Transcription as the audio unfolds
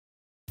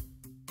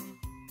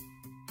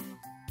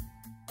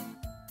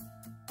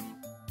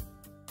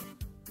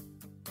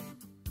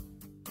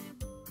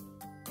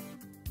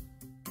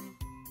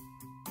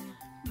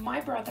My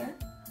brother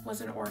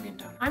was an organ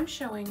donor. I'm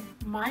showing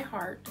my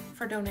heart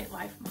for Donate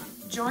Life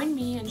Month. Join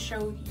me and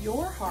show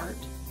your heart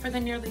for the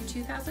nearly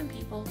 2,000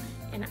 people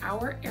in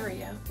our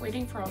area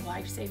waiting for a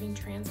life-saving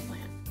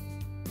transplant.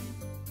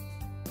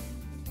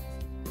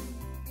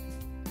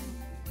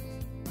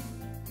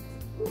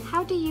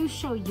 How do you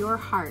show your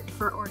heart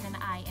for organ,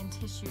 eye, and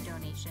tissue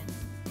donation?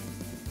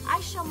 I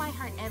show my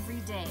heart every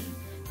day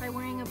by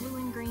wearing a blue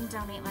and green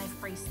Donate Life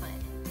bracelet.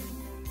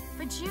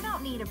 But you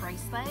don't need a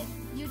bracelet.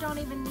 You don't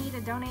even need a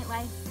Donate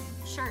Life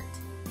shirt.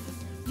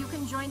 You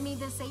can join me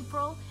this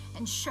April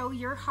and show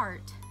your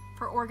heart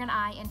for organ,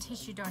 eye, and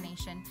tissue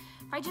donation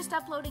by just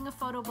uploading a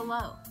photo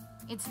below.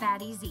 It's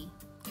that easy.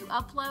 You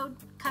upload,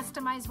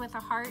 customize with a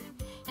heart,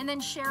 and then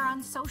share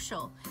on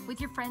social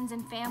with your friends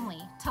and family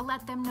to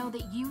let them know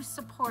that you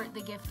support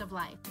the gift of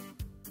life.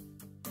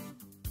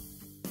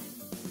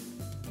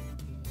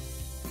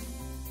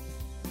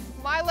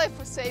 My life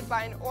was saved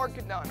by an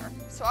organ donor,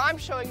 so I'm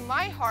showing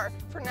my heart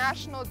for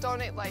National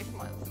Donate Life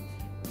Month.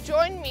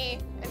 Join me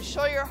and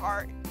show your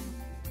heart